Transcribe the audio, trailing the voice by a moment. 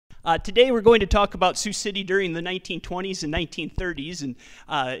Today we're going to talk about Sioux City during the 1920s and 1930s, and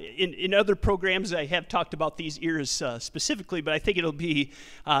in other programs I have talked about these eras specifically, but I think it'll be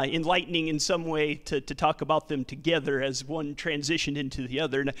enlightening in some way to talk about them together as one transitioned into the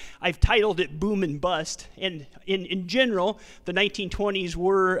other. And I've titled it Boom and Bust, and in general, the 1920s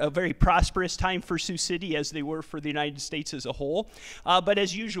were a very prosperous time for Sioux City, as they were for the United States as a whole, but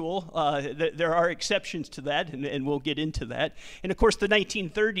as usual, there are exceptions to that, and we'll get into that. And of course, the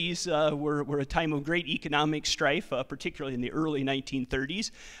 1930s were a time of great economic strife, particularly in the early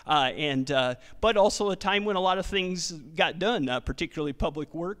 1930s, but also a time when a lot of things got done, particularly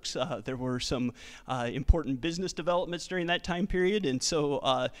public works. There were some important business developments during that time period, and so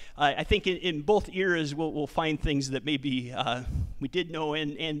I think in both eras we'll find things that maybe we did know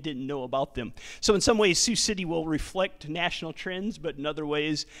and didn't know about them. So in some ways Sioux City will reflect national trends, but in other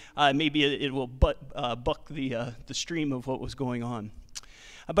ways maybe it will buck the stream of what was going on.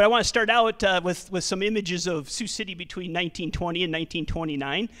 But I want to start out with some images of Sioux City between 1920 and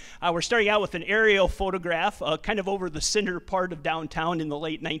 1929. We're starting out with an aerial photograph kind of over the center part of downtown in the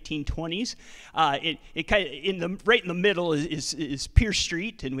late 1920s. Right in the middle is Pierce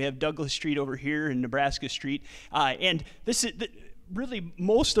Street, and we have Douglas Street over here and Nebraska Street. And this is really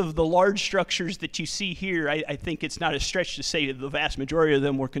most of the large structures that you see here. I think it's not a stretch to say that the vast majority of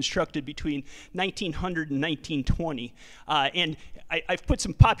them were constructed between 1900 and 1920. And I've put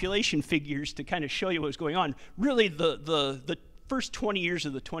some population figures to kind of show you what's going on. Really, the first 20 years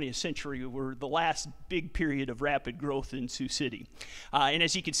of the 20th century were the last big period of rapid growth in Sioux City. And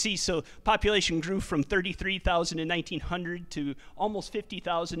as you can see, so population grew from 33,000 in 1900 to almost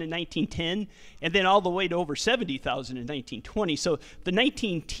 50,000 in 1910, and then all the way to over 70,000 in 1920. So the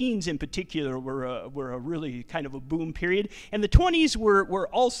 19-teens in particular were a really kind of a boom period. And the 20s were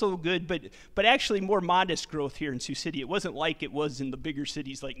also good, but actually more modest growth here in Sioux City. It wasn't like it was in the bigger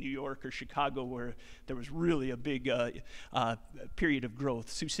cities like New York or Chicago, where there was really a big period of growth.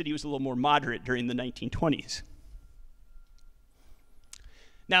 Sioux City was a little more moderate during the 1920s.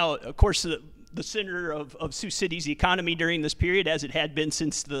 Now, of course, the center of Sioux City's economy during this period, as it had been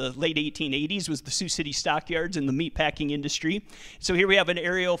since the late 1880s, was the Sioux City stockyards and the meatpacking industry. So here we have an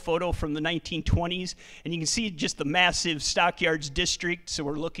aerial photo from the 1920s, and you can see just the massive stockyards district. So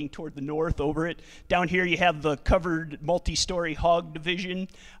we're looking toward the north over it. Down here you have the covered multi-story hog division,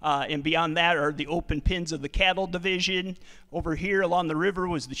 and beyond that are the open pens of the cattle division. Over here along the river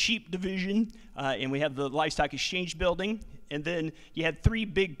was the sheep division, and we have the livestock exchange building. And then you had three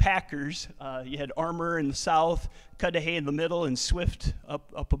big packers. You had Armour in the south, Cudahy in the middle, and Swift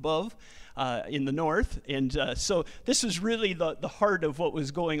up above in the north. And so this was really the heart of what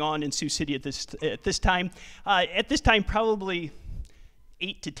was going on in Sioux City at this time. At this time, probably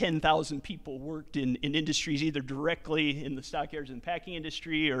 8,000 to 10,000 people worked in industries, either directly in the stockyards and packing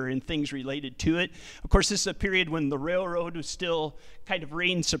industry or in things related to it. Of course, this is a period when the railroad was still kind of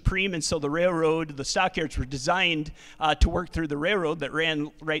reigned supreme, and so the stockyards were designed to work through the railroad that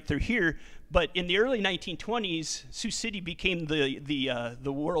ran right through here. But in the early 1920s, Sioux City became the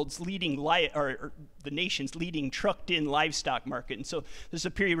world's leading, or the nation's leading trucked-in livestock market. And so this is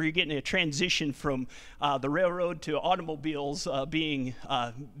a period where you're getting a transition from the railroad to automobiles being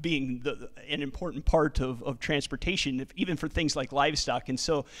an important part of transportation, even for things like livestock. And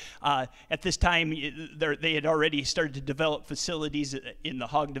so at this time, they had already started to develop facilities in the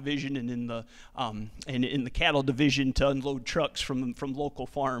hog division and in the cattle division to unload trucks from local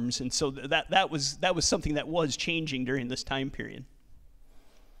farms. And so that was something that was changing during this time period.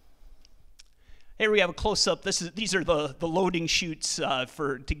 Here we have a close-up. These are the loading chutes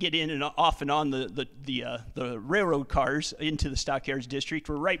to get in and off and on the railroad cars into the stockyards district.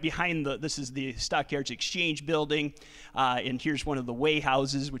 We're right behind this is the stockyards exchange building, and here's one of the weigh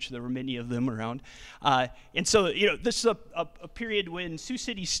houses, which there were many of them around. And so this is a period when Sioux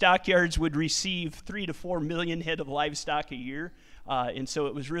City stockyards would receive 3 to 4 million head of livestock a year, and so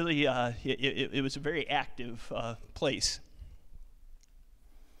it was really it was a very active place.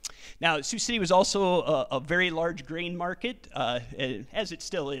 Now, Sioux City was also a very large grain market, as it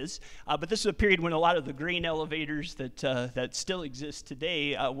still is, but this is a period when a lot of the grain elevators that still exist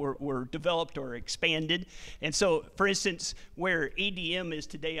today were developed or expanded. And so, for instance, where ADM is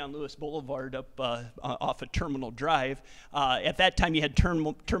today on Lewis Boulevard up off of Terminal Drive, at that time you had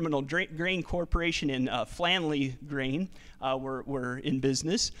Terminal Grain Corporation and Flanley Grain were in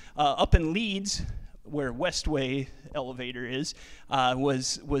business. Up in Leeds, where Westway elevator is,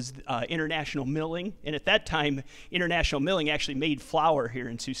 was International Milling. And at that time, International Milling actually made flour here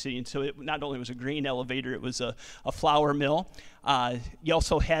in Sioux City. And so it not only was a grain elevator, it was a flour mill. You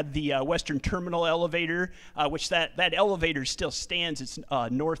also had the Western Terminal elevator, which that elevator still stands. It's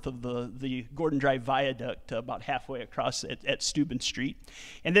north of the Gordon Drive Viaduct, about halfway across at Steuben Street.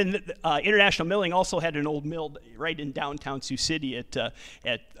 And then International Milling also had an old mill right in downtown Sioux City at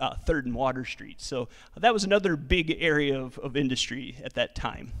 3rd and Water Street. So that was another big area of industry at that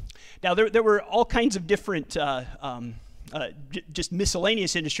time. Now, there were all kinds of different just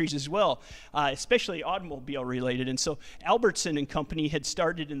miscellaneous industries as well, especially automobile related. And so Albertson and Company had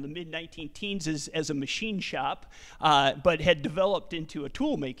started in the mid-19-teens as a machine shop, but had developed into a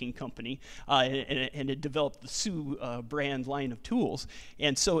tool making company and had developed the Sioux brand line of tools.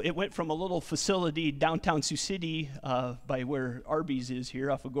 And so it went from a little facility downtown Sioux City by where Arby's is here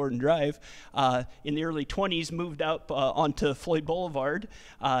off of Gordon Drive in the early 20s, moved up onto Floyd Boulevard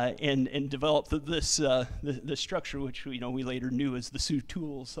and developed this structure, which we later knew as the Sioux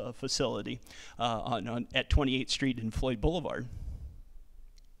Tools facility at 28th Street and Floyd Boulevard.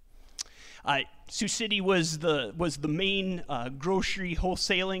 Sioux City was the main grocery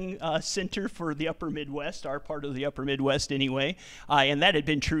wholesaling center for the Upper Midwest, our part of the Upper Midwest anyway, and that had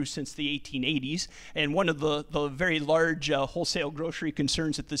been true since the 1880s. And one of the very large wholesale grocery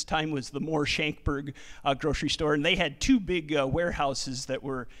concerns at this time was the Moore-Shankberg grocery store, and they had two big warehouses that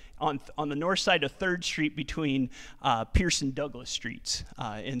were on the north side of 3rd Street between Pierce and Douglas Streets.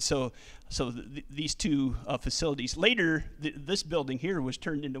 And so these two facilities. Later, this building here was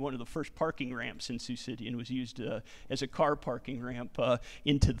turned into one of the first parking ramps in Sioux City and was used as a car parking ramp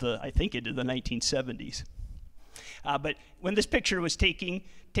into the 1970s. But when this picture was taken,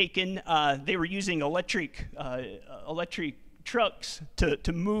 they were using electric trucks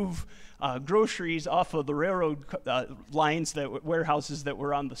to move groceries off of the railroad lines, warehouses that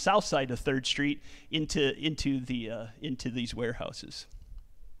were on the south side of 3rd Street into these warehouses.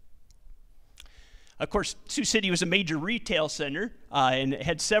 Of course, Sioux City was a major retail center and it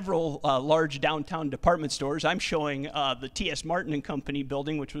had several large downtown department stores. I'm showing the T.S. Martin and Company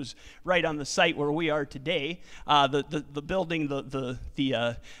building, which was right on the site where we are today. The building,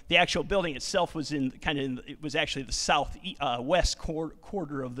 the actual building itself was it was actually the southwest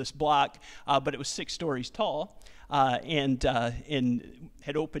quarter of this block, but it was 6 stories tall. And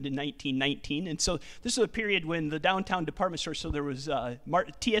had opened in 1919. And so this is a period when the downtown department store, so there was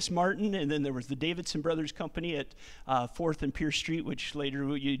T.S. Martin, and then there was the Davidson Brothers Company at 4th and Pierce Street, which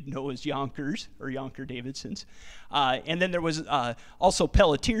later you'd know as Yonkers, or Yonker Davidson's. And then there was also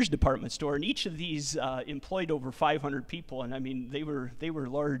Pelletier's department store, and each of these employed over 500 people, and I mean, they were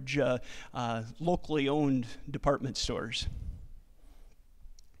large, locally owned department stores.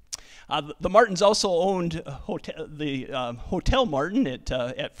 The Martins also owned the Hotel Martin at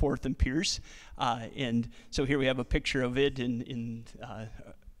 4th and Pierce, and so here we have a picture of it in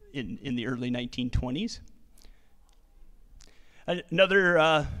the early 1920s.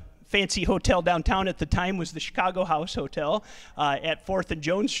 Another fancy hotel downtown at the time was the Chicago House Hotel at 4th and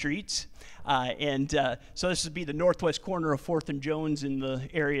Jones Streets. So this would be the northwest corner of 4th and Jones in the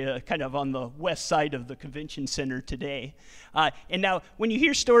area kind of on the west side of the convention center today. And now when you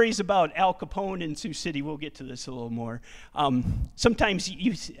hear stories about Al Capone in Sioux City, we'll get to this a little more. Sometimes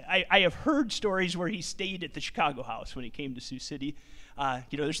I have heard stories where he stayed at the Chicago House when he came to Sioux City.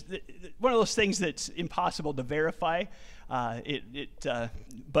 There's one of those things that's impossible to verify,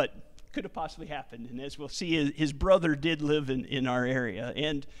 but could have possibly happened. And as we'll see, his brother did live in our area,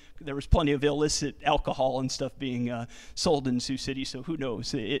 and there was plenty of illicit alcohol and stuff being sold in Sioux City, so who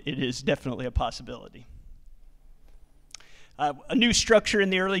knows? It is definitely a possibility. A new structure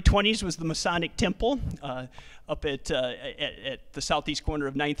in the early 20s was the Masonic Temple up at the southeast corner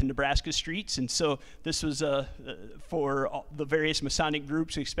of 9th and Nebraska Streets. And so this was for the various Masonic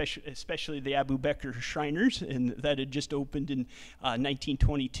groups, especially the Abu Bakr Shriners, and that had just opened in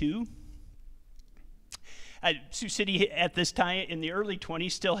 1922. Sioux City at this time, in the early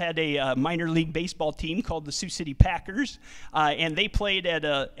 20s, still had a minor league baseball team called the Sioux City Packers, and they played at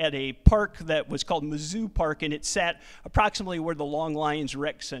a park that was called Mizzou Park, and it sat approximately where the Long Lions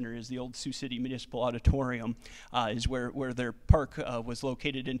Rec Center is, the old Sioux City Municipal Auditorium, is where their park was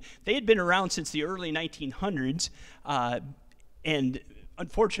located. And they had been around since the early 1900s, and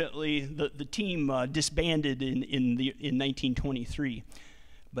unfortunately, the team disbanded in 1923.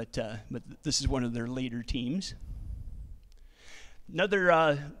 But this is one of their later teams.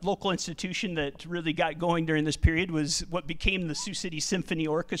 Another local institution that really got going during this period was what became the Sioux City Symphony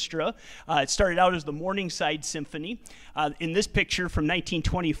Orchestra. It started out as the Morningside Symphony. In this picture from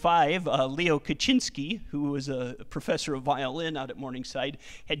 1925, Leo Kaczynski, who was a professor of violin out at Morningside,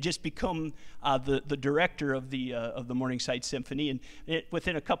 had just become the director of the Morningside Symphony, and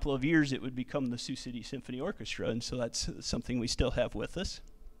within a couple of years it would become the Sioux City Symphony Orchestra, and so that's something we still have with us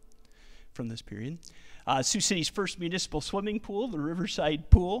from this period. Sioux City's first municipal swimming pool, the Riverside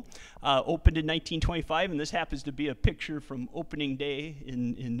Pool, opened in 1925, and this happens to be a picture from opening day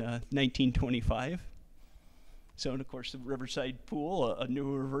in 1925. So, and of course, the Riverside Pool, a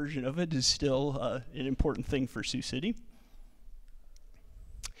newer version of it, is still an important thing for Sioux City.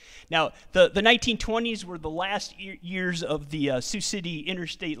 Now, the 1920s were the last years of the Sioux City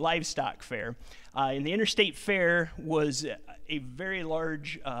Interstate Livestock Fair. And the Interstate Fair was a very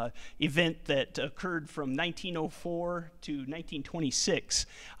large event that occurred from 1904 to 1926,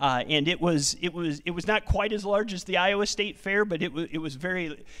 and it was not quite as large as the Iowa State Fair, but it was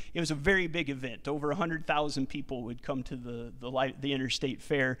a very big event. Over 100,000 people would come to the Interstate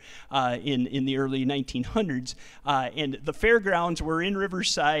Fair in the early 1900s, and the fairgrounds were in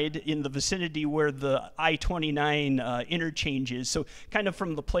Riverside, in the vicinity where the I-29 interchange is. So kind of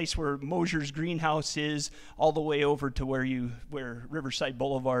from the place where Mosier's Greenhouse is all the way over to where Riverside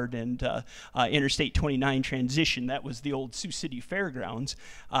Boulevard and Interstate 29 transition. That was the old Sioux City Fairgrounds,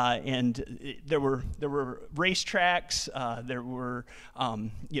 and there were racetracks, there were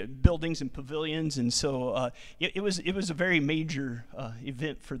buildings and pavilions, and so it was a very major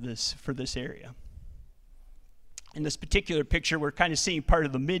event for this area. In this particular picture, we're kind of seeing part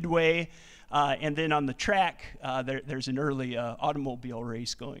of the midway, and then on the track, there's an early automobile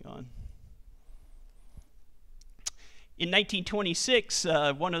race going on. In 1926,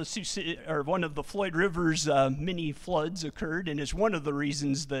 one of the Floyd River's mini floods occurred, and is one of the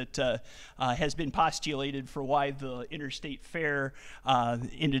reasons that has been postulated for why the Interstate Fair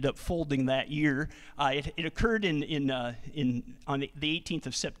ended up folding that year. It occurred on the 18th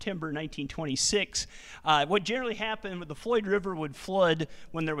of September, 1926. What generally happened with the Floyd River would flood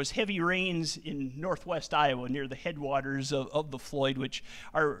when there was heavy rains in northwest Iowa near the headwaters of the Floyd, which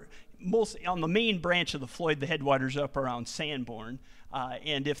are most on the main branch of the Floyd. The headwaters up around Sanborn,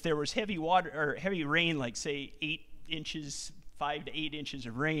 and if there was heavy rain, like say 8 inches, 5 to 8 inches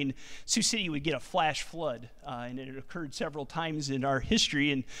of rain, Sioux City would get a flash flood, and it had occurred several times in our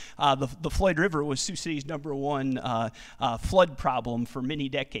history, and the Floyd River was Sioux City's #1 flood problem for many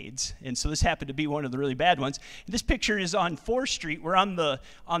decades, and so this happened to be one of the really bad ones. This picture is on 4th Street. We're on the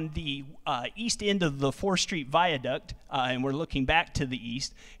east end of the 4th Street Viaduct, and we're looking back to the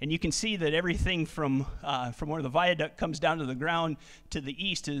east, and you can see that everything from where the viaduct comes down to the ground to the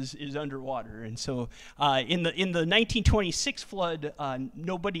east is underwater, and so in the 1926 flood,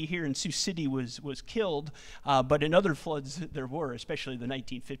 nobody here in Sioux City was killed, but in other floods there were, especially the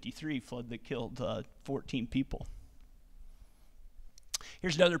 1953 flood that killed 14 people.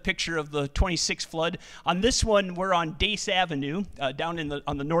 Here's another picture of the 26 flood. On this one, we're on Dace Avenue, down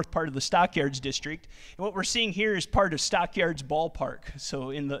on the north part of the Stockyards district. And what we're seeing here is part of Stockyards Ballpark.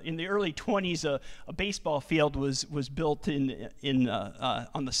 So in the early 20s, a baseball field was built on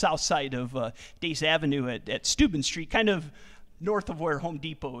the south side of Dace Avenue at Steuben Street, kind of north of where Home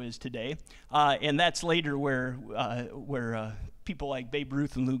Depot is today, and that's later where people like Babe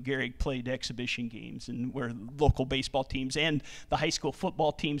Ruth and Lou Gehrig played exhibition games, and where local baseball teams and the high school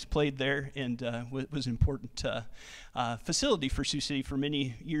football teams played there, and was an important facility for Sioux City for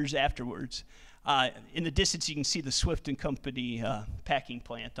many years afterwards. In the distance, you can see the Swift and Company packing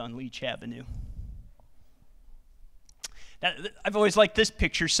plant on Leach Avenue. Now, I've always liked this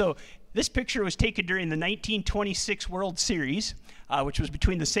picture. So this picture was taken during the 1926 World Series, which was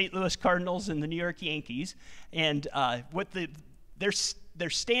between the St. Louis Cardinals and the New York Yankees. And they're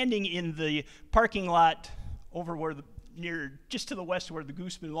standing in the parking lot over where just to the west where the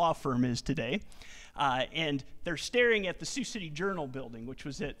Gooseman Law Firm is today. And they're staring at the Sioux City Journal building, which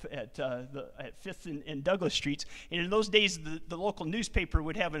was at 5th and Douglas Streets. And in those days, the local newspaper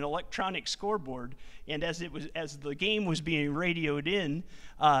would have an electronic scoreboard, and as the game was being radioed in,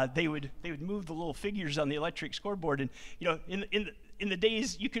 they would move the little figures on the electric scoreboard. And in the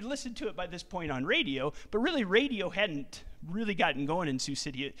days, you could listen to it by this point on radio, but really radio hadn't really gotten going in Sioux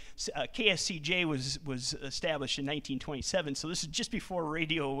City. KSCJ was established in 1927, so this is just before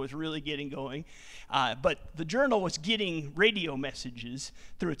radio was really getting going. But the Journal was getting radio messages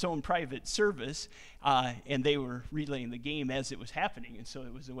through its own private service, and they were relaying the game as it was happening, and so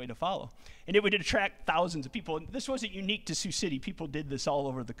it was a way to follow. And it would attract thousands of people. And this wasn't unique to Sioux City. People did this all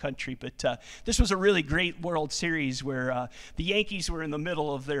over the country, but this was a really great World Series where the Yankees were in the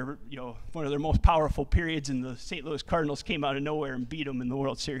middle of their, one of their most powerful periods, and the St. Louis Cardinals came out of nowhere and beat them in the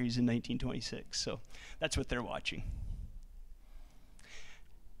World Series in 1926. So that's what they're watching.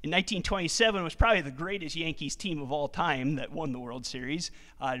 In 1927 was probably the greatest Yankees team of all time that won the World Series.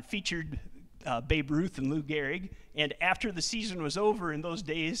 It featured Babe Ruth and Lou Gehrig, and after the season was over in those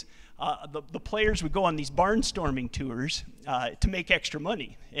days, the players would go on these barnstorming tours to make extra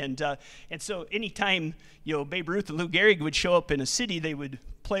money. And so anytime Babe Ruth and Lou Gehrig would show up in a city, they would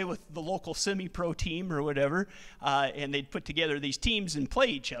play with the local semi-pro team or whatever, and they'd put together these teams and play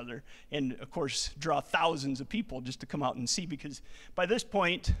each other, and of course draw thousands of people just to come out and see, because by this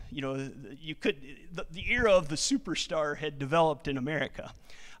point, the era of the superstar had developed in America.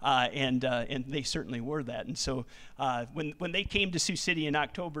 And they certainly were that. And so when they came to Sioux City in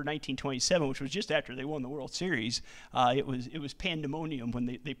October 1927, which was just after they won the World Series, it was pandemonium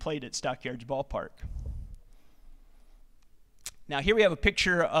when they played at Stockyards Ballpark. Now here we have a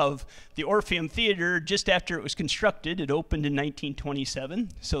picture of the Orpheum Theater just after it was constructed. It opened in 1927,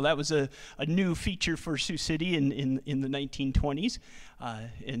 so that was a new feature for Sioux City in the 1920s,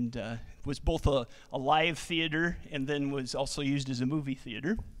 and was both a live theater and then was also used as a movie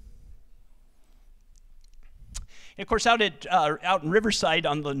theater. And of course, out in Riverside,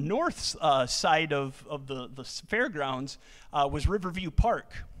 on the north side of the fairgrounds, was Riverview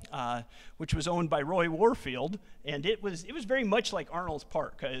Park, which was owned by Roy Warfield, and it was very much like Arnold's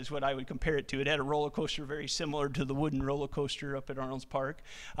Park, is what I would compare it to. It had a roller coaster very similar to the wooden roller coaster up at Arnold's Park,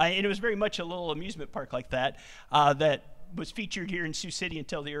 and it was very much a little amusement park like that that was featured here in Sioux City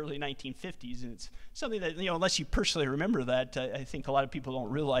until the early 1950s, and it's something that, unless you personally remember that, I think a lot of people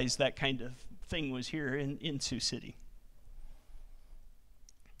don't realize that kind of thing was here in Sioux City.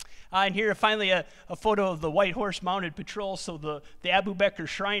 And here finally a photo of the White Horse Mounted Patrol. So the Abu Bakr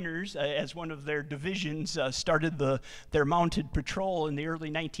Shriners, as one of their divisions, started their mounted patrol in the early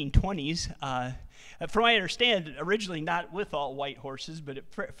 1920s. From what I understand, originally not with all white horses, but it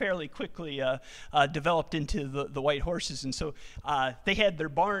fairly quickly developed into the white horses. And so they had their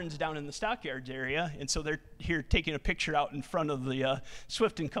barns down in the Stockyards area, and so they're here taking a picture out in front of the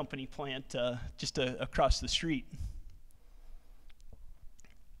Swift & Company plant just across the street.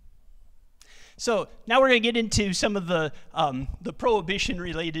 So now we're going to get into some of the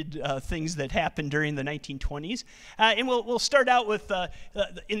Prohibition-related things that happened during the 1920s, and we'll start out with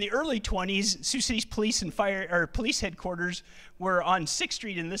in the early 20s. Sioux City's police headquarters were on 6th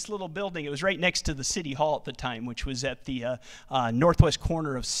Street in this little building. It was right next to the City Hall at the time, which was at the northwest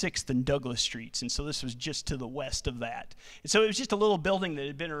corner of 6th and Douglas Streets, and so this was just to the west of that. And so it was just a little building that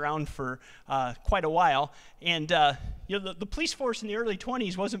had been around for quite a while, and the police force in the early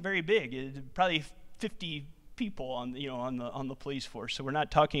 20s wasn't very big. It had probably 50 people on the police force, so we're not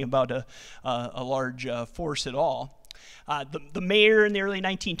talking about a large force at all. The mayor in the early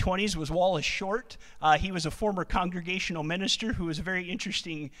 1920s was Wallace Short. He was a former Congregational minister who was a very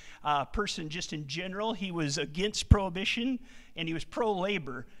interesting person just in general. He was against Prohibition, and he was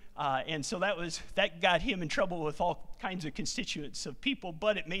pro-labor. And so that got him in trouble with all kinds of constituents of people,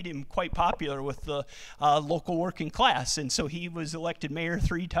 but it made him quite popular with the local working class. And so he was elected mayor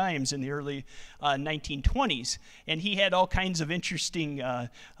 3 times in the early 1920s. And he had all kinds of interesting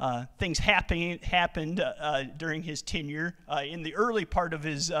things happened during his tenure. In the early part of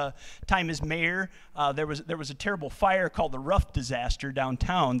his time as mayor, there was a terrible fire called the Rough Disaster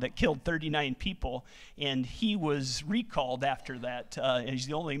downtown that killed 39 people, and he was recalled after that. And he's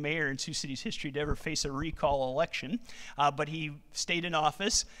the only mayor in Sioux City's history to ever face a recall election. But he stayed in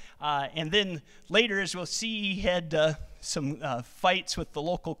office, and then later, as we'll see, he had some fights with the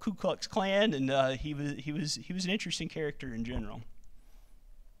local Ku Klux Klan, and he was an interesting character in general.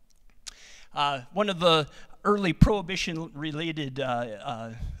 One of the early Prohibition-related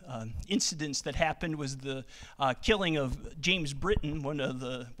incidents that happened was the killing of James Britton, one of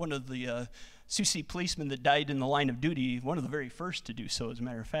the Sioux City policemen that died in the line of duty, one of the very first to do so, as a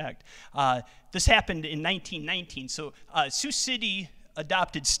matter of fact. This happened in 1919. So Sioux City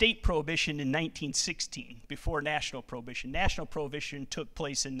adopted state prohibition in 1916, before national prohibition. National prohibition took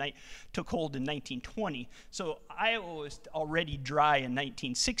hold in 1920. So Iowa was already dry in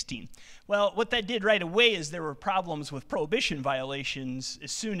 1916. Well, what that did right away is there were problems with prohibition violations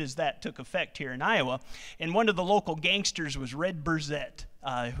as soon as that took effect here in Iowa. And one of the local gangsters was Red Burzett,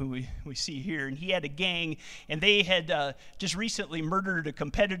 who we see here, and he had a gang, and they had just recently murdered a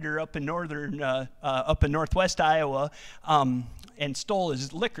competitor up in northwest Iowa, and stole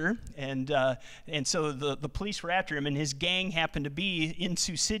his liquor, and so the police were after him, and his gang happened to be in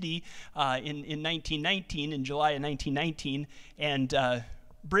Sioux City in 1919, in July of 1919, and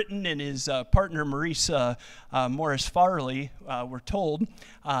Britton and his partner Maurice Morris Farley were told,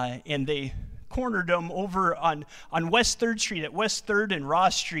 and they cornered them over on West 3rd Street. At West 3rd and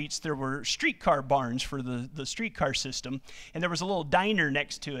Ross Streets, there were streetcar barns for the streetcar system, and there was a little diner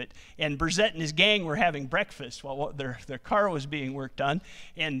next to it. And Burzett and his gang were having breakfast while their car was being worked on,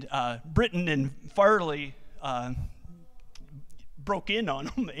 and Britton and Farley broke in on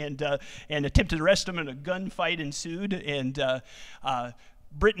them and attempted to arrest them, and a gunfight ensued. And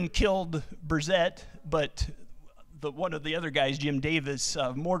Britton killed Burzett, but one of the other guys, Jim Davis,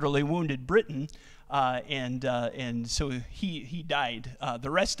 mortally wounded Britton, and so he died. The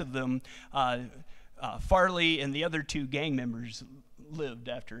rest of them, Farley and the other 2 gang members, lived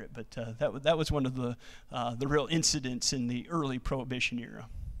after it. But that was one of the real incidents in the early Prohibition era.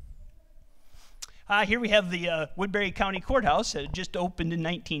 Here we have the Woodbury County Courthouse. It just opened in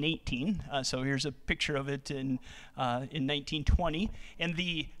 1918. So here's a picture of it in 1920. And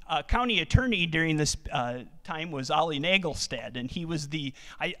the county attorney during this time was Ollie Nagelstad. And he was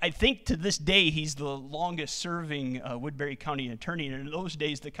I think to this day, he's the longest serving Woodbury County attorney. And in those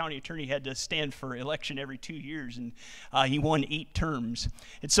days, the county attorney had to stand for election every 2 years. And he won 8 terms.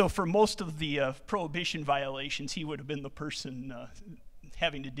 And so for most of the prohibition violations, he would have been the person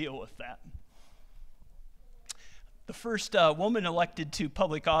having to deal with that. The first woman elected to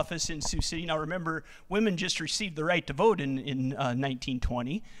public office in Sioux City. Now remember, women just received the right to vote in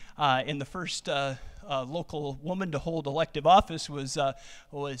 1920, and the first local woman to hold elective office was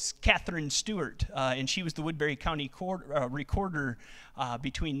Catherine Stewart, and she was the Woodbury County recorder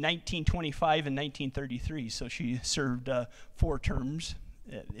between 1925 and 1933. So she served 4 terms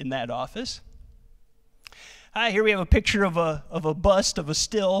in that office. Here we have a picture of a bust of a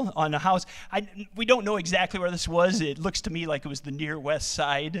still on a house. We don't know exactly where this was. It looks to me like it was the near west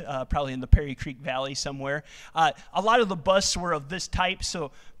side, probably in the Perry Creek Valley somewhere. A lot of the busts were of this type,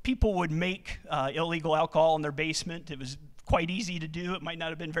 so people would make illegal alcohol in their basement. It was quite easy to do. It might not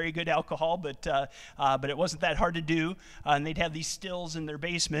have been very good alcohol, but it wasn't that hard to do. And they'd have these stills in their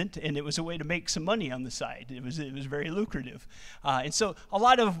basement, and it was a way to make some money on the side. It was very lucrative. And so a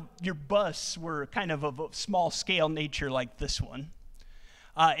lot of your busts were kind of a small scale nature like this one.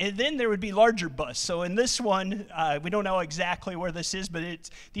 And then there would be larger busts. So in this one, we don't know exactly where this is, but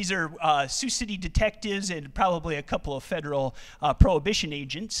these are Sioux City detectives and probably a couple of federal prohibition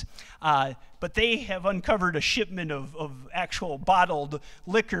agents. But they have uncovered a shipment of actual bottled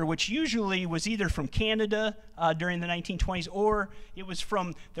liquor, which usually was either from Canada during the 1920s, or it was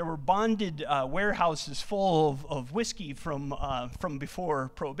there were bonded warehouses full of whiskey from before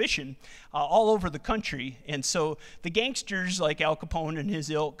Prohibition all over the country. And so the gangsters like Al Capone and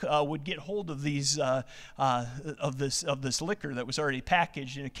his ilk would get hold of these of this liquor that was already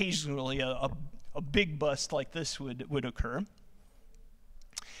packaged, and occasionally a big bust like this would occur.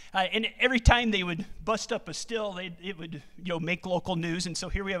 And every time they would bust up a still, it would make local news. And so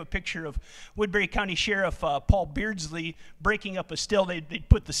here we have a picture of Woodbury County Sheriff Paul Beardsley breaking up a still. They'd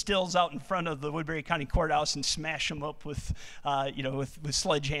put the stills out in front of the Woodbury County Courthouse and smash them up with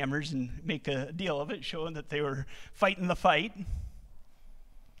sledgehammers and make a deal of it, showing that they were fighting the fight.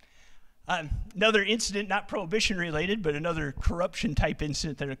 Another incident, not prohibition related, but another corruption type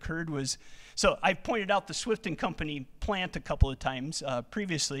incident that occurred was, so I've pointed out the Swift & Company plant a couple of times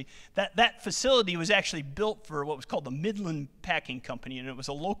previously. That facility was actually built for what was called the Midland Packing Company, and it was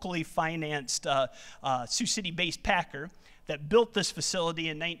a locally financed Sioux City-based packer that built this facility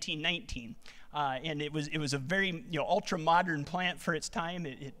in 1919. And it was a very ultra-modern plant for its time.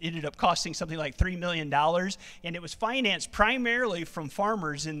 It ended up costing something like $3 million, and it was financed primarily from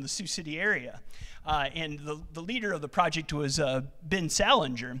farmers in the Sioux City area. And the leader of the project was Ben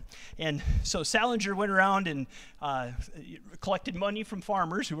Salinger. And so Salinger went around and collected money from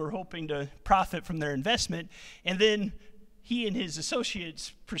farmers who were hoping to profit from their investment, and then he and his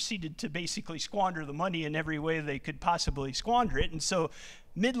associates proceeded to basically squander the money in every way they could possibly squander it. And so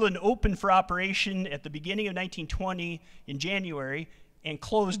Midland opened for operation at the beginning of 1920 in January. and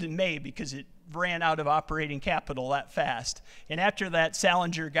closed in May because it ran out of operating capital that fast. And after that,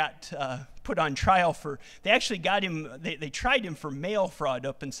 Salinger got put on trial for, they actually got him, they tried him for mail fraud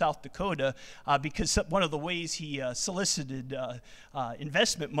up in South Dakota because one of the ways he solicited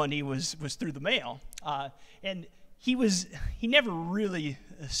investment money was through the mail. And he never really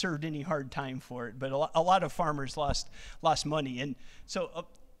served any hard time for it, but a lot of farmers lost money. And so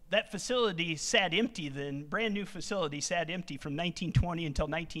that facility sat empty then, brand new facility sat empty from 1920 until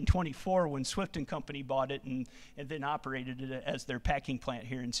 1924 when Swift and Company bought it and then operated it as their packing plant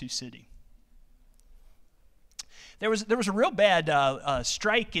here in Sioux City. There was a real bad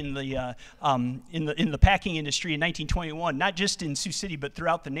strike in the packing industry in 1921, not just in Sioux City but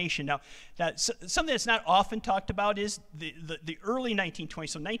throughout the nation. Now, something that's not often talked about is the early 1920s,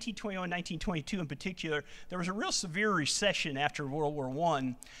 so 1921, 1922 in particular. There was a real severe recession after World War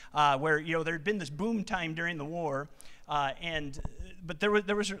I, where there had been this boom time during the war. But there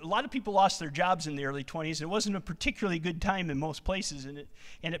was a lot of people lost their jobs in the early 20s. It wasn't a particularly good time in most places,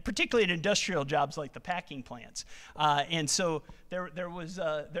 particularly in industrial jobs like the packing plants. And so there was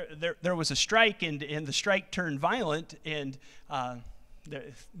a strike, and the strike turned violent, and the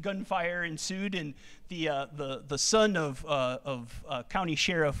gunfire ensued. And the son of County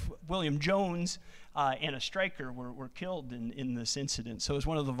Sheriff William Jones and a striker were killed in this incident. So it was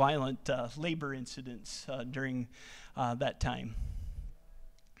one of the violent labor incidents during that time.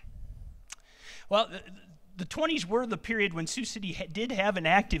 Well, the 20s were the period when Sioux City did have an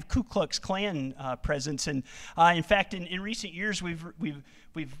active Ku Klux Klan presence, and in fact, in recent years, we've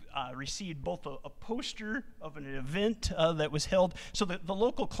received both a poster of an event that was held. So the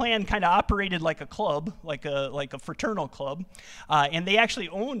local Klan kind of operated like a club, like a fraternal club, and they actually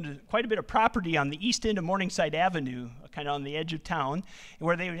owned quite a bit of property on the east end of Morningside Avenue, kind of on the edge of town,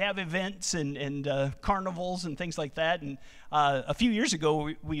 where they would have events and carnivals and things like that. And a few years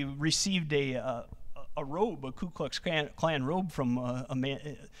ago, we received a robe, a Ku Klux Klan robe from a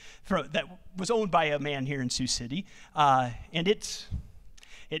man that was owned by a man here in Sioux City, and it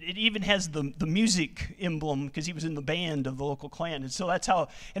even has the music emblem because he was in the band of the local Klan. And so that's how,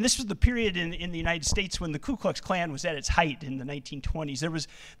 and this was the period in the United States when the Ku Klux Klan was at its height in the 1920s.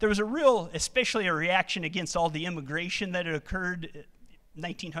 There was a real, especially a reaction against all the immigration that had occurred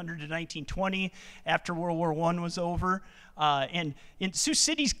 1900 to 1920 after World War I was over. And in Sioux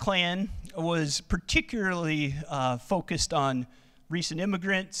City's Klan was particularly focused on recent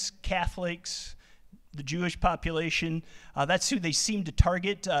immigrants, Catholics, the Jewish population. That's who they seemed to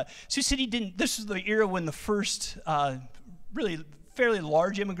target. Sioux City didn't, this was the era when the first really fairly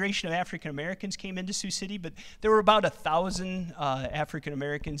large immigration of African Americans came into Sioux City, but there were about 1,000 African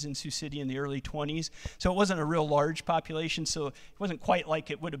Americans in Sioux City in the early 20s, so it wasn't a real large population, so it wasn't quite like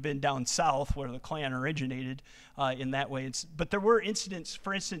it would have been down south where the Klan originated in that way. But there were incidents.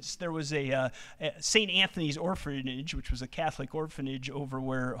 For instance, there was a St. Anthony's Orphanage, which was a Catholic orphanage over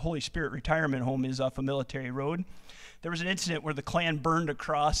where Holy Spirit Retirement Home is off of Military Road. There was an incident where the Klan burned a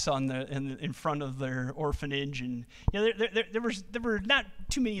cross in front of their orphanage, and there were not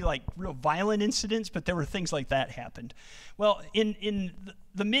too many like real violent incidents, but there were things like that happened. Well, in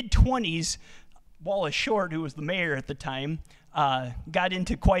the mid-20s, Wallace Short, who was the mayor at the time, got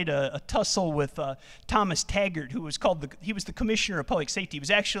into quite a tussle with Thomas Taggart, who was he was the Commissioner of Public Safety. He was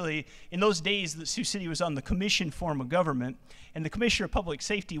actually, in those days, the Sioux City was on the commission form of government, and the Commissioner of Public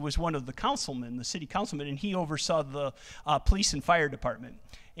Safety was one of the councilmen, the city councilmen, and he oversaw the police and fire department.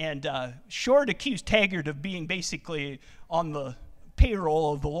 And Short accused Taggart of being basically on the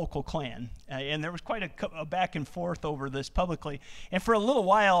payroll of the local Klan, and there was quite a back and forth over this publicly. And for a little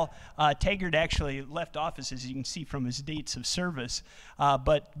while, Taggart actually left office, as you can see from his dates of service,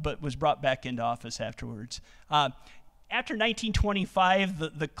 but was brought back into office afterwards. After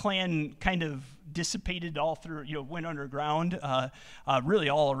 1925, the Klan kind of dissipated all through, went underground, really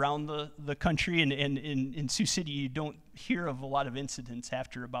all around the country, and in Sioux City, you don't hear of a lot of incidents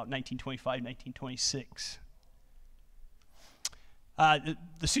after about 1925, 1926.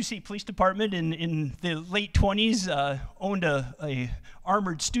 The Sioux City Police Department in the late 20s owned a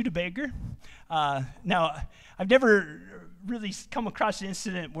armored Studebaker. Now, I've never really come across an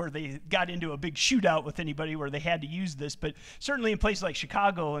incident where they got into a big shootout with anybody where they had to use this, but certainly in places like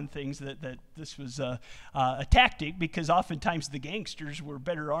Chicago and things that this was a tactic, because oftentimes the gangsters were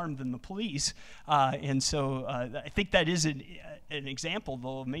better armed than the police. And so I think that is an example,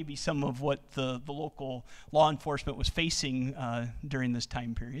 though, of maybe some of what the local law enforcement was facing during this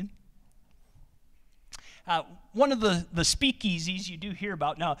time period. One of the speakeasies you do hear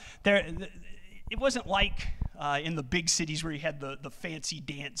about now, it wasn't like in the big cities where you had the fancy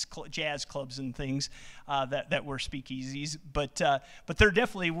jazz clubs and things that were speakeasies, but there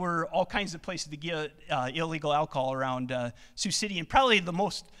definitely were all kinds of places to get illegal alcohol around Sioux City, and probably the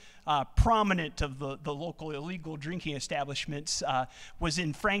most prominent of the local illegal drinking establishments was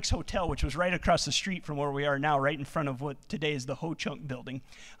in Frank's Hotel, which was right across the street from where we are now, right in front of what today is the Ho Chunk building.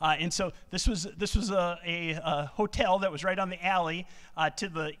 And so this was a hotel that was right on the alley. To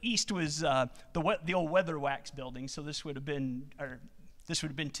the east was the old Weatherwax building. So this would have been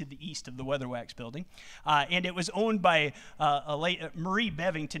to the east of the Weatherwax building. And it was owned by Marie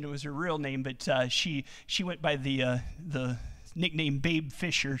Bevington. It was her real name, but she went by the nickname Babe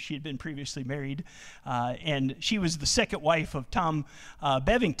Fisher. She had been previously married, and she was the second wife of Tom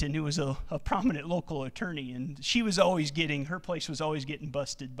Bevington, who was a prominent local attorney, and her place was always getting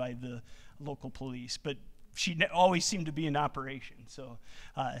busted by the local police, but she always seemed to be in operation, so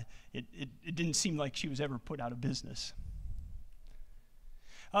it didn't seem like she was ever put out of business.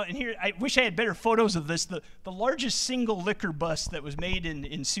 And here, I wish I had better photos of this. The largest single liquor bust that was made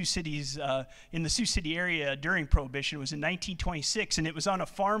in Sioux City's in the Sioux City area during Prohibition was in 1926, and it was on a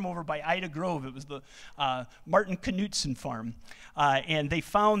farm over by Ida Grove. It was the Martin Knutson farm, and they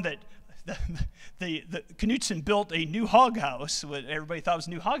found that the Knutson built a new hog house, what everybody thought was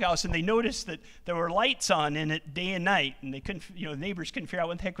a new hog house, and they noticed that there were lights on in it day and night, and they couldn't, neighbors couldn't figure out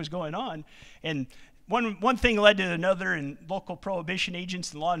what the heck was going on, and one thing led to another, and local prohibition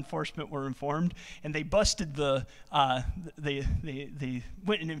agents and law enforcement were informed, and they busted they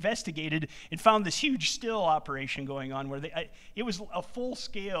went and investigated and found this huge still operation going on where it was a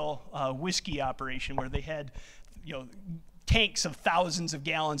full-scale whiskey operation where they had, tanks of thousands of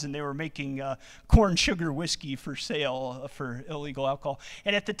gallons, and they were making corn sugar whiskey for sale for illegal alcohol.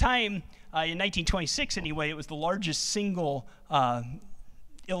 And at the time, in 1926 anyway, it was the largest single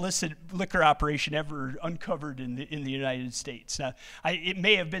illicit liquor operation ever uncovered in the United States. Now, it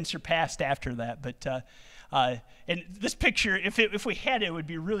may have been surpassed after that, but and this picture, if we had it, it would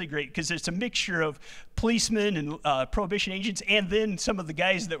be really great because it's a mixture of policemen and prohibition agents, and then some of the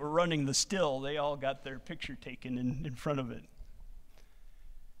guys that were running the still. They all got their picture taken in front of it.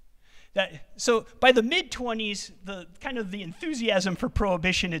 So by the mid-20s, the enthusiasm for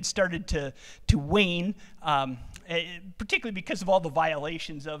Prohibition had started to wane, particularly because of all the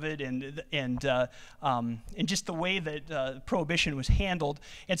violations of it and just the way that Prohibition was handled.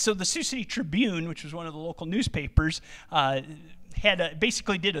 And so the Sioux City Tribune, which was one of the local newspapers,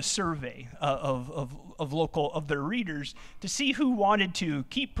 basically did a survey of their readers to see who wanted to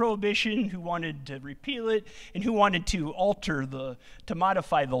keep Prohibition, who wanted to repeal it, and who wanted to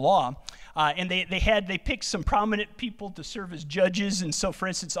modify the law. And they picked some prominent people to serve as judges. And so, for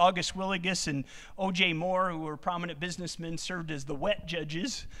instance, August Willigus and O.J. Moore, who were prominent businessmen, served as the wet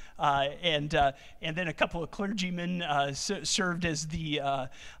judges. And then a couple of clergymen served as the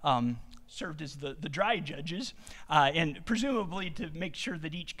dry judges, and presumably to make sure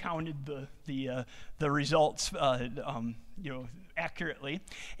that each counted the results accurately.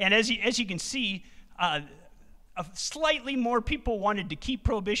 And as you can see, slightly more people wanted to keep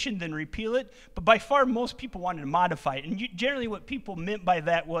Prohibition than repeal it, but by far most people wanted to modify it. And generally what people meant by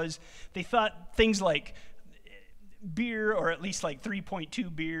that was they thought things like beer, or at least like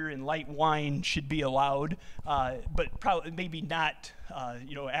 3.2 beer and light wine, should be allowed, but probably maybe not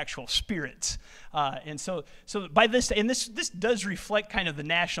actual spirits. And so by this, and this does reflect kind of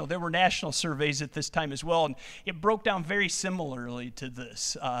there were national surveys at this time as well, and it broke down very similarly to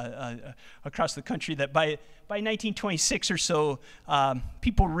this across the country, that by 1926 or so,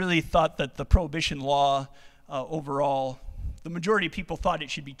 people really thought that the Prohibition law overall, the majority of people thought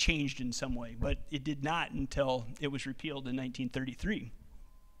it should be changed in some way, but it did not until it was repealed in 1933.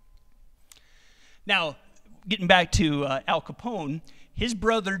 Now, getting back to Al Capone, his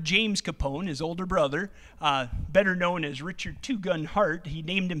brother James Capone, his older brother, better known as Richard Two Gun Hart, he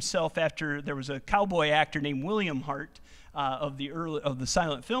named himself after, there was a cowboy actor named William Hart of the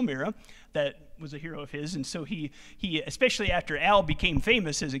silent film era that was a hero of his, and so he especially after Al became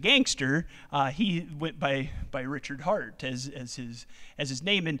famous as a gangster, he went by Richard Hart as his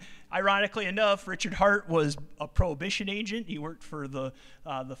name. And ironically enough, Richard Hart was a Prohibition agent. He worked for the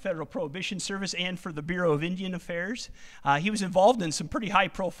Federal Prohibition Service and for the Bureau of Indian Affairs. He was involved in some pretty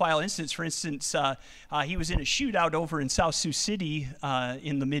high-profile incidents. For instance, he was in a shootout over in South Sioux City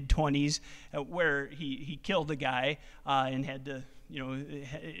in the mid-20s, where he killed a guy and had to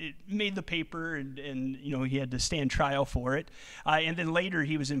it made the paper, and he had to stand trial for it. And then later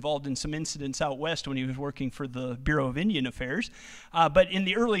he was involved in some incidents out west when he was working for the Bureau of Indian Affairs. But in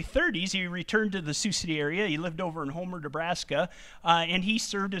the early 30s, he returned to the Sioux City area. He lived over in Homer, Nebraska, and he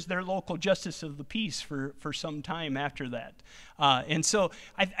served as their local justice of the peace for some time after that. And so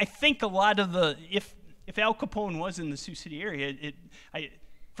I think a lot of if Al Capone was in the Sioux City area,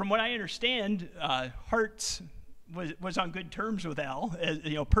 from what I understand, Hart's was on good terms with Al,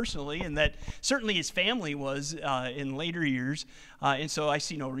 personally, and that certainly his family was in later years. And so I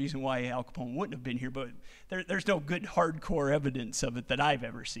see no reason why Al Capone wouldn't have been here, but there's no good hardcore evidence of it that I've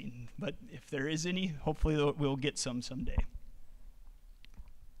ever seen. But if there is any, hopefully we'll get some someday.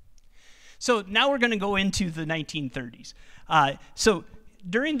 So now we're going to go into the 1930s. So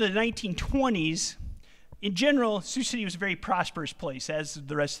during the 1920s, in general, Sioux City was a very prosperous place, as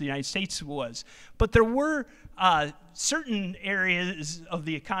the rest of the United States was. But there were certain areas of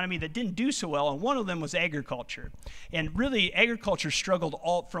the economy that didn't do so well, and one of them was agriculture. And really, agriculture struggled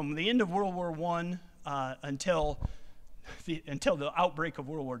all from the end of World War I until the outbreak of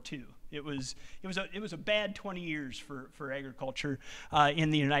World War II. It was a bad 20 years for agriculture in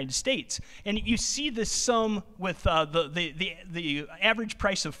the United States, and you see this some with the average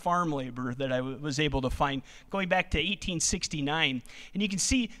price of farm labor that I was able to find going back to 1869, and you can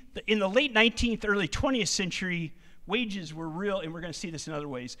see that in the late 19th, early 20th century, wages were real, and we're going to see this in other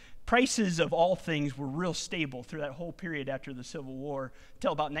ways. Prices of all things were real stable through that whole period after the Civil War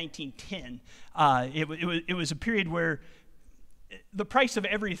until about 1910. It was a period where the price of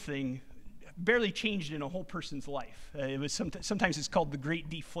everything barely changed in a whole person's life. It was sometimes it's called the Great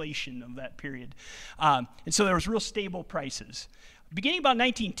Deflation of that period. And so there was real stable prices. Beginning about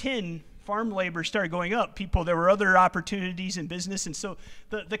 1910, farm labor started going up. There were other opportunities in business, and so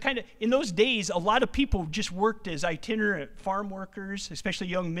the kind of, in those days, a lot of people just worked as itinerant farm workers, especially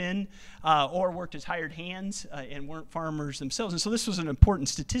young men, or worked as hired hands and weren't farmers themselves. And so this was an important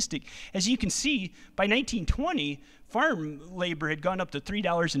statistic. As you can see, by 1920, farm labor had gone up to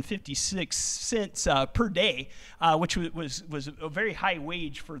 $3.56 per day, which was a very high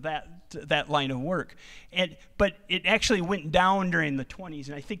wage for that line of work. But it actually went down during the 20s,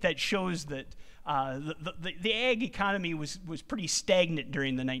 and I think that shows that the ag economy was pretty stagnant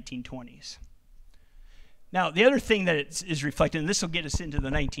during the 1920s. Now, the other thing that is reflected, and this will get us into the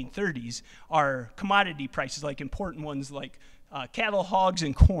 1930s, are commodity prices, like important ones like cattle, hogs,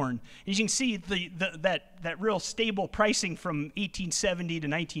 and corn. As you can see, that real stable pricing from 1870 to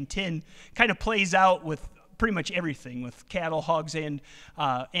 1910 kind of plays out with pretty much everything, with cattle, hogs, and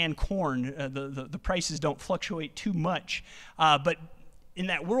corn. The prices don't fluctuate too much. But in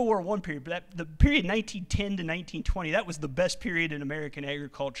that World War I period, the period 1910 to 1920, that was the best period in American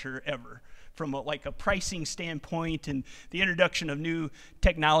agriculture ever. From a pricing standpoint and the introduction of new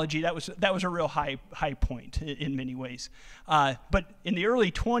technology, that was a real high point in many ways. But in the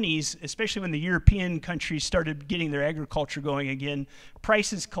early 20s, especially when the European countries started getting their agriculture going again,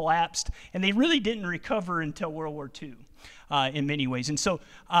 prices collapsed, and they really didn't recover until World War II in many ways. And so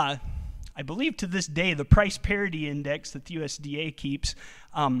I believe to this day, the price parity index that the USDA keeps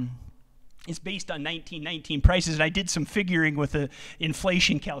is based on 1919 prices, and I did some figuring with an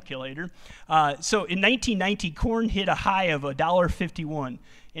inflation calculator. So in 1990, corn hit a high of $1.51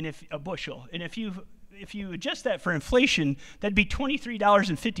 a bushel, and if you adjust that for inflation, that'd be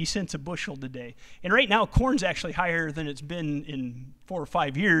 $23.50 a bushel today. And right now, corn's actually higher than it's been in 4 or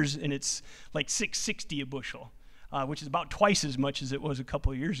 5 years, and it's like $6.60 a bushel, which is about twice as much as it was a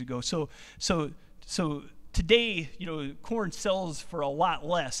couple of years ago. So today, corn sells for a lot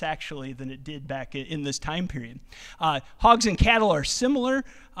less, actually, than it did back in this time period. Hogs and cattle are similar.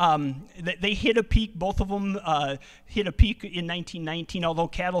 They hit a peak. Both of them hit a peak in 1919, although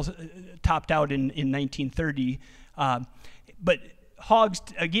cattle topped out in 1930. But hogs,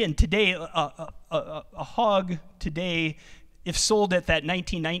 again, today, a hog today, if sold at that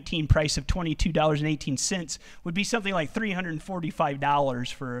 1919 price of $22.18, would be something like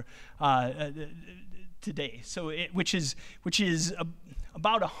 $345 for today, so which is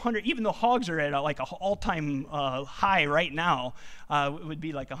about 100. Even though hogs are at an all-time high right now, it would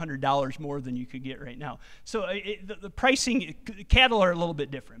be like $100 more than you could get right now. So the pricing, cattle are a little bit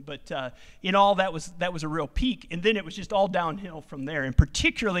different, but in all, that was a real peak, and then it was just all downhill from there. And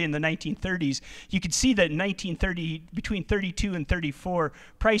particularly in the 1930s, you could see that in 1930, between 32 and 34,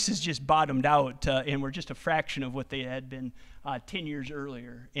 prices just bottomed out and were just a fraction of what they had been 10 years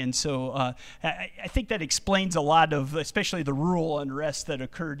earlier. And so I think that explains a lot of, especially the rural unrest that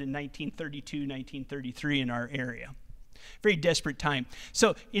occurred in 1932, 1933 in our area. Very desperate time. So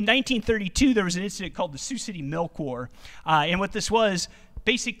in 1932, there was an incident called the Sioux City Milk War. And what this was,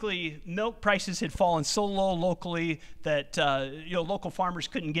 basically, milk prices had fallen so low locally that local farmers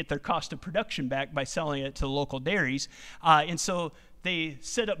couldn't get their cost of production back by selling it to local dairies. And so they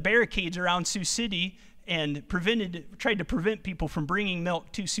set up barricades around Sioux City and tried to prevent people from bringing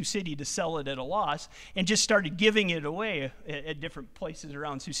milk to Sioux City to sell it at a loss, and just started giving it away at different places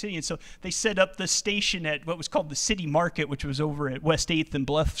around Sioux City. And so they set up the station at what was called the City Market, which was over at West 8th and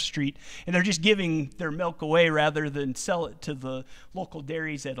Bluff Street, and they're just giving their milk away rather than sell it to the local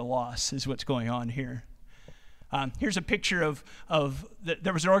dairies at a loss, is what's going on here. Here's a picture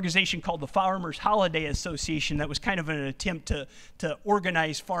there was an organization called the Farmers Holiday Association that was kind of an attempt to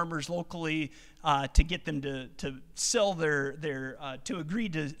organize farmers locally to get them to sell to agree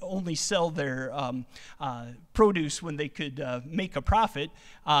to only sell their produce when they could make a profit.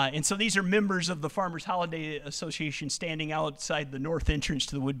 And so these are members of the Farmers Holiday Association standing outside the north entrance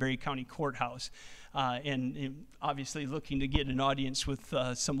to the Woodbury County Courthouse, and obviously looking to get an audience with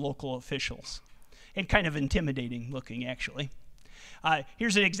some local officials. And kind of intimidating looking, actually.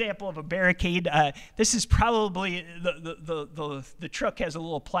 Here's an example of a barricade. This is probably, the truck has a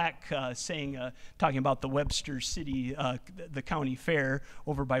little plaque talking about the Webster City, the county fair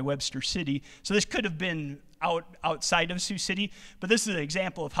over by Webster City. So this could have been outside of Sioux City, but this is an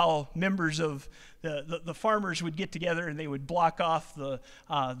example of how members of the farmers would get together and they would block off the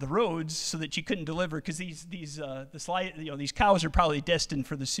roads so that you couldn't deliver, because these cows are probably destined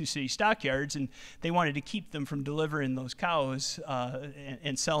for the Sioux City stockyards, and they wanted to keep them from delivering those cows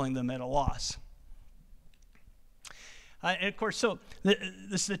and selling them at a loss. And of course, so this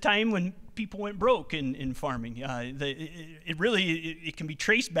is the time when people went broke in farming. It can be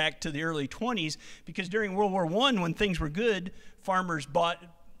traced back to the early 20s, because during World War I, when things were good, farmers bought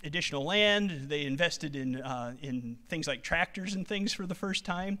additional land. They invested in things like tractors and things for the first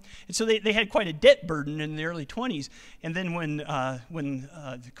time, and so they had quite a debt burden in the early 20s. And then when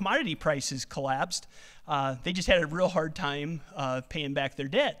the commodity prices collapsed, they just had a real hard time paying back their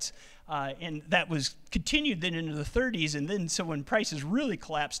debts. And that was continued then into the 30s, and then so when prices really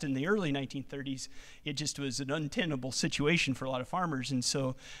collapsed in the early 1930s, it just was an untenable situation for a lot of farmers, and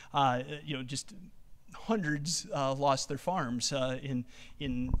so just hundreds lost their farms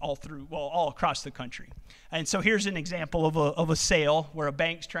all across the country. And so here's an example of a sale where a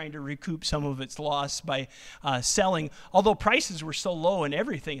bank's trying to recoup some of its loss by selling. Although prices were so low and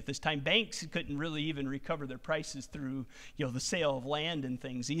everything at this time, banks couldn't really even recover their prices through the sale of land and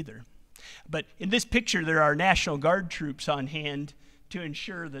things either. But in this picture, there are National Guard troops on hand to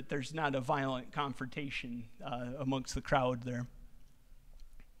ensure that there's not a violent confrontation amongst the crowd there.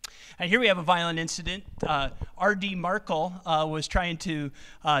 And here we have a violent incident. R.D. Markle was trying to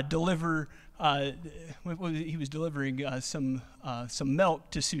deliver, he was delivering some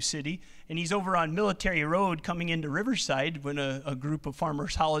milk to Sioux City, and he's over on Military Road coming into Riverside when a group of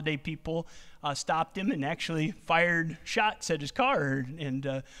Farmers Holiday people stopped him and actually fired shots at his car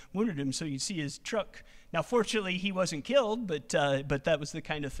and wounded him, so you see his truck. Now, fortunately, he wasn't killed, but that was the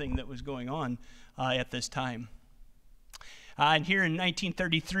kind of thing that was going on at this time. And here in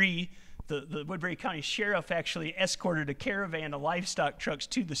 1933, the Woodbury County Sheriff actually escorted a caravan of livestock trucks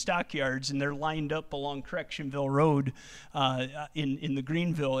to the stockyards, and they're lined up along Correctionville Road in the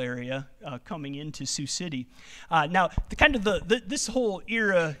Greenville area coming into Sioux City. Now, this whole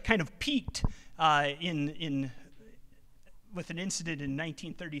era kind of peaked with an incident in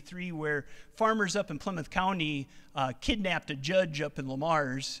 1933 where farmers up in Plymouth County kidnapped a judge up in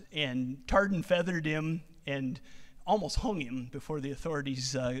Lamar's and tarred and feathered him and almost hung him before the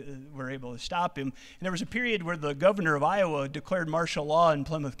authorities were able to stop him. And there was a period where the governor of Iowa declared martial law in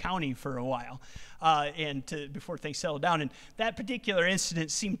Plymouth County for a while before things settled down. And that particular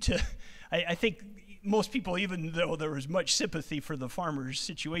incident seemed to, I think most people, even though there was much sympathy for the farmers'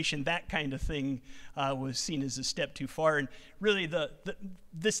 situation, that kind of thing was seen as a step too far. And really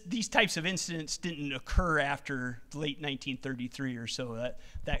these types of incidents didn't occur after late 1933 or so.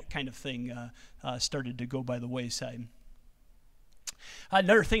 That kind of thing started to go by the wayside.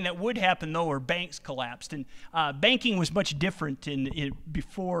 Another thing that would happen, though, were banks collapsed. And banking was much different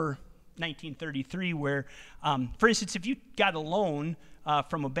before 1933, where, for instance, if you got a loan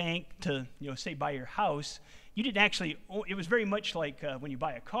from a bank to, say, buy your house, you didn't actually, it was very much like when you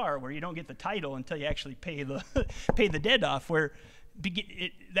buy a car, where you don't get the title until you actually pay the debt off, where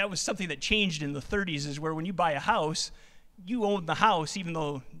that was something that changed in the 30s, is where when you buy a house, you own the house, even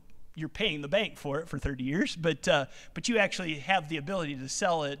though you're paying the bank for it for 30 years, but you actually have the ability to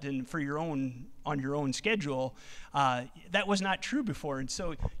sell it and on your own schedule. That was not true before, and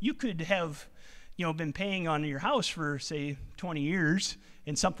so you could have been paying on your house for, say, 20 years,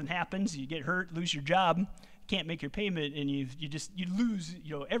 and something happens, you get hurt, lose your job, can't make your payment, and you lose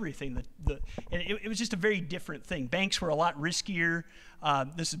everything. And it was just a very different thing. Banks were a lot riskier.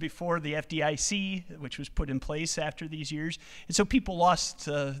 This is before the FDIC, which was put in place after these years, and so people lost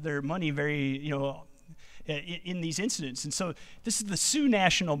their money very in these incidents. And so this is the Sioux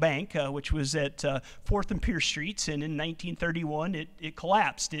National Bank, which was at 4th and Pierce Streets, and in 1931 it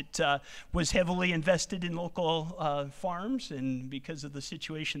collapsed. It was heavily invested in local farms, and because of the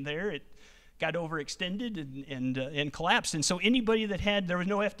situation there, it got overextended and collapsed. And so anybody that there was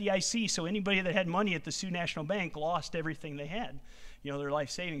no FDIC, so anybody that had money at the Sioux National Bank lost everything they had, their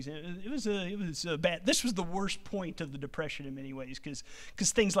life savings. It was a bad. This was the worst point of the Depression in many ways, because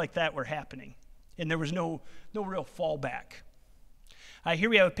things like that were happening, and there was no real fallback.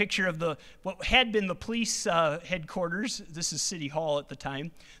 Here we have a picture of what had been the police headquarters. This is City Hall at the time.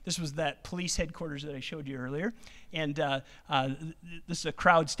 This was that police headquarters that I showed you earlier. And this is a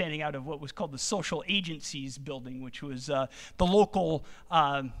crowd standing out of what was called the Social Agencies building, which was the local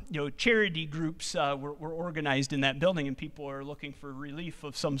charity groups were organized in that building, and people are looking for relief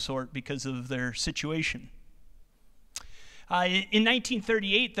of some sort because of their situation. In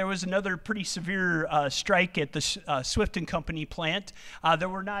 1938, there was another pretty severe strike at the Swift & Company plant. There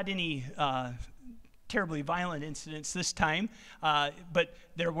were not any terribly violent incidents this time, but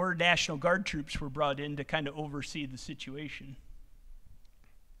there were National Guard troops were brought in to kind of oversee the situation.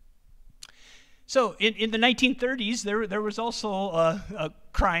 So in the 1930s, there was also a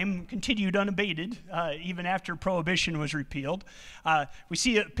crime continued unabated, even after Prohibition was repealed. We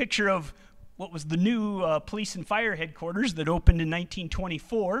see a picture of what was the new police and fire headquarters that opened in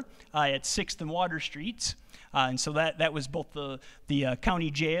 1924 at 6th and Water Streets. And so that was both the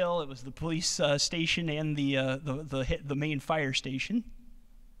county jail, it was the police station, and the main fire station.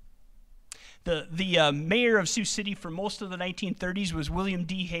 The mayor of Sioux City for most of the 1930s was William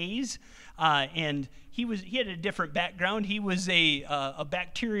D. Hayes, and he had a different background. He was a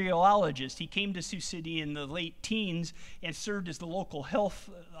bacteriologist. He came to Sioux City in the late teens and served as the local health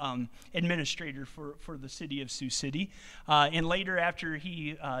administrator for the city of Sioux City. And later, after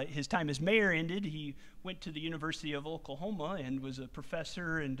his time as mayor ended, he went to the University of Oklahoma and was a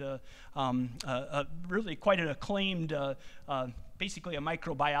professor and really quite an acclaimed, basically a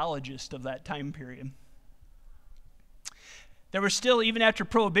microbiologist of that time period. There were still, even after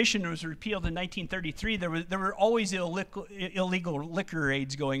Prohibition was repealed in 1933, there were always illegal liquor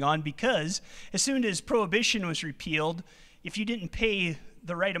raids going on, because as soon as Prohibition was repealed, if you didn't pay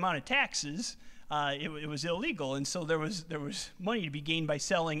the right amount of taxes, it was illegal, and so there was money to be gained by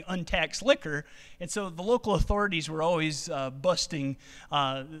selling untaxed liquor, and so the local authorities were always busting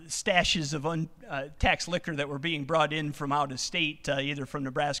stashes of untaxed liquor that were being brought in from out of state, either from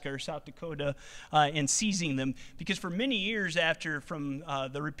Nebraska or South Dakota, and seizing them, because for many years from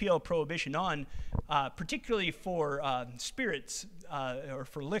the repeal of Prohibition on, particularly for spirits or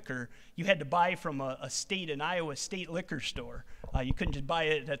for liquor, you had to buy from an Iowa state liquor store. You couldn't just buy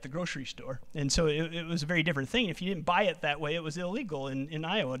it at the grocery store. And so it was a very different thing. If you didn't buy it that way, it was illegal in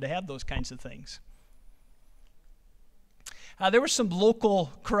Iowa to have those kinds of things. There was some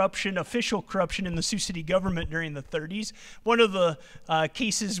local corruption, official corruption in the Sioux City government during the 30s. One of the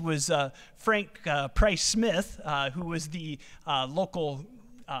cases was Frank Price Smith, who was the local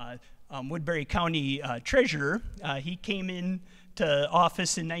Woodbury County treasurer. He came in to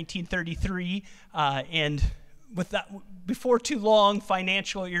office in 1933, and before too long,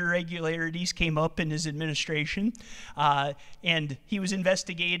 financial irregularities came up in his administration, and he was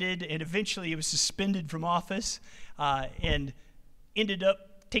investigated, and eventually he was suspended from office, and ended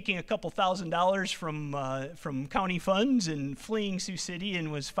up taking a couple $1,000s from county funds and fleeing Sioux City,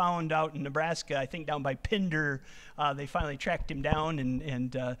 and was found out in Nebraska, I think down by Pender. They finally tracked him down,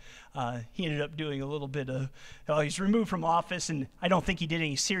 and he ended up doing a little bit of, he's removed from office, and I don't think he did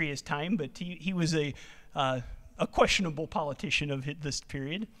any serious time, but he was a questionable politician of this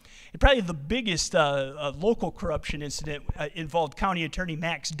period. And probably the biggest local corruption incident involved County Attorney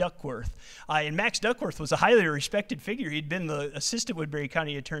Max Duckworth. And Max Duckworth was a highly respected figure. He'd been the assistant Woodbury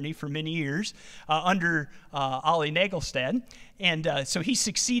County Attorney for many years under Ollie Nagelstad. And so he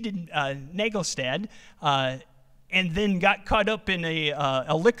succeeded Nagelstad, and then got caught up in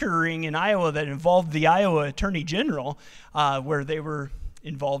a liquor ring in Iowa that involved the Iowa Attorney General, where they were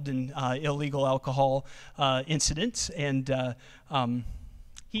involved in illegal alcohol incidents, and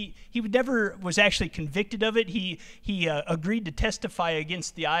He never was actually convicted of it. He agreed to testify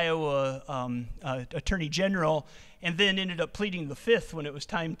against the Iowa Attorney General, and then ended up pleading the fifth when it was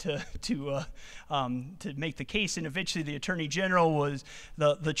time to make the case. And eventually, the Attorney General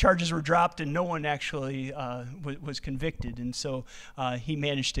the charges were dropped, and no one actually was convicted. And so he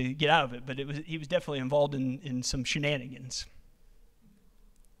managed to get out of it. But he was definitely involved in some shenanigans.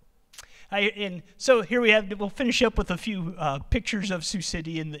 And so here we'll finish up with a few pictures of Sioux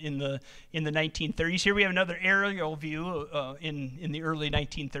City in the 1930s. Here we have another aerial view in the early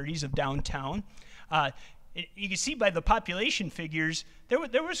 1930s of downtown. You can see by the population figures,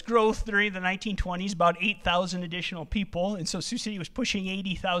 there was growth during the 1920s, about 8,000 additional people, and so Sioux City was pushing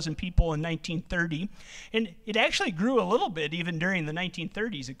 80,000 people in 1930. And it actually grew a little bit even during the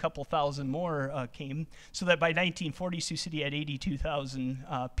 1930s. A couple thousand more came, so that by 1940, Sioux City had 82,000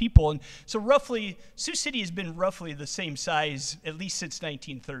 people. And so roughly, Sioux City has been roughly the same size at least since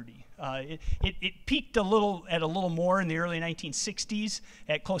 1930. It peaked a little more in the early 1960s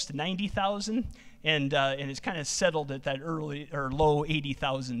at close to 90,000. And it's kind of settled at that early or low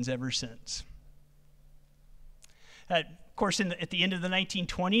 80,000s ever since. Of course, at the end of the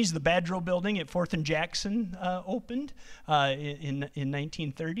 1920s, the Badreau Building at 4th and Jackson opened in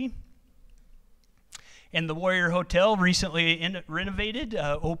 1930. And the Warrior Hotel, recently renovated,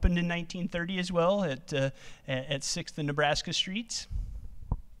 opened in 1930 as well at 6th and Nebraska Streets.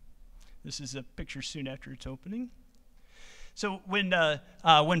 This is a picture soon after its opening. So when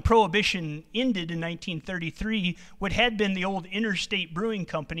Prohibition ended in 1933, what had been the old Interstate Brewing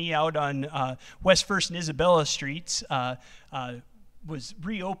Company out on West 1st and Isabella Streets was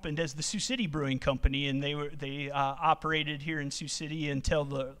reopened as the Sioux City Brewing Company, and they operated here in Sioux City until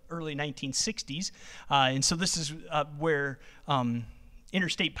the early 1960s. And so this is where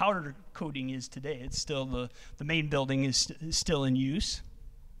Interstate Powder Coating is today. It's still the main building is still in use.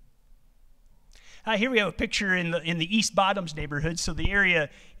 Here we have a picture in the East Bottoms neighborhood, so the area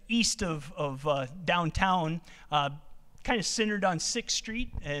east of downtown, kind of centered on 6th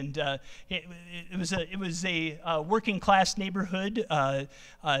Street, and it was a working class neighborhood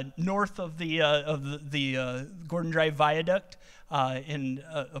north of the Gordon Drive Viaduct, and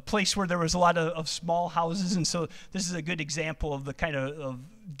a place where there was a lot of small houses, and so this is a good example of the kind of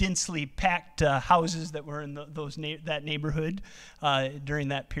densely packed houses that were in that neighborhood during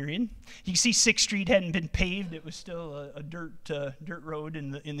that period. You can see 6th Street hadn't been paved; it was still a dirt road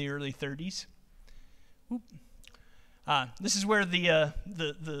in the early 30s. Oop. This is where the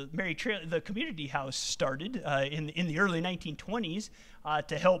community house started in the early 1920s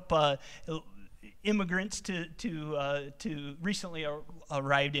to help immigrants to recently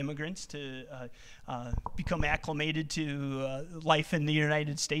arrived immigrants to become acclimated to life in the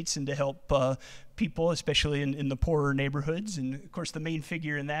United States, and to help people, especially in the poorer neighborhoods. And of course, the main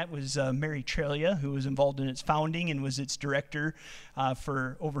figure in that was Mary Trelia, who was involved in its founding and was its director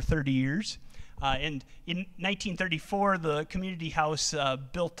for over 30 years. And in 1934, the community house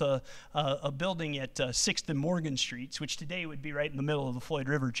built a building at 6th and Morgan Streets, which today would be right in the middle of the Floyd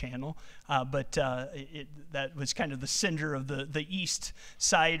River Channel. But that was kind of the center of the east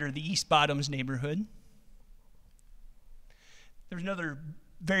side, or the East Bottoms neighborhood. There was another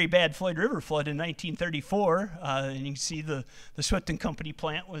very bad Floyd River flood in 1934, and you can see the Swift and Company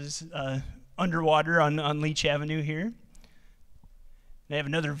plant was underwater on Leach Avenue here. They have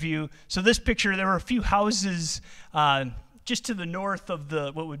another view. So this picture, there were a few houses just to the north of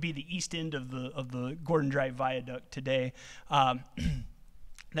what would be the east end of the Gordon Drive Viaduct today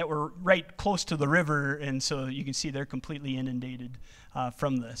that were right close to the river, and so you can see they're completely inundated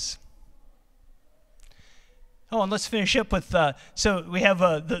from this. Oh, and let's finish up with, so we have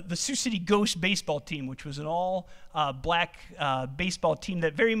the Sioux City Ghost baseball team, which was an all-black baseball team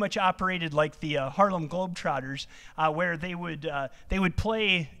that very much operated like the Harlem Globetrotters, where they would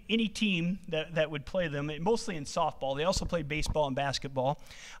play any team that would play them, mostly in softball. They also played baseball and basketball,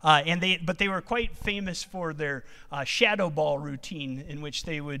 but they were quite famous for their shadow ball routine, in which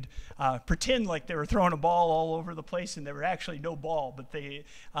they would pretend like they were throwing a ball all over the place, and there were actually no ball, but and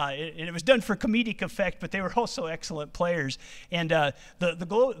it was done for comedic effect, but they were also excellent players. And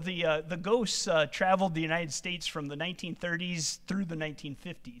the Ghosts traveled the United States from the 1930s through the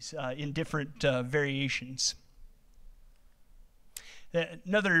 1950s in different variations.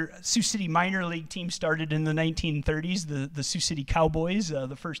 Another Sioux City minor league team started in the 1930s, the Sioux City Cowboys,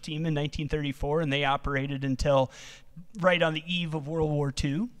 the first team in 1934, and they operated until right on the eve of World War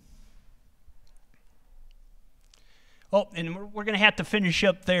II. Oh, and we're going to have to finish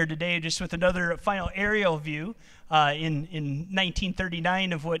up there today just with another final aerial view in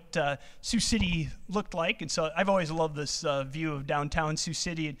 1939 of what Sioux City looked like. And so I've always loved this view of downtown Sioux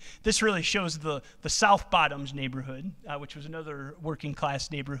City. And this really shows the South Bottoms neighborhood, which was another working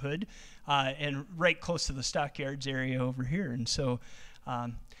class neighborhood, and right close to the Stockyards area over here. And so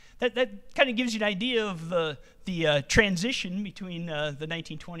that kind of gives you an idea of the transition between the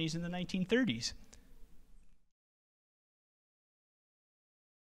 1920s and the 1930s.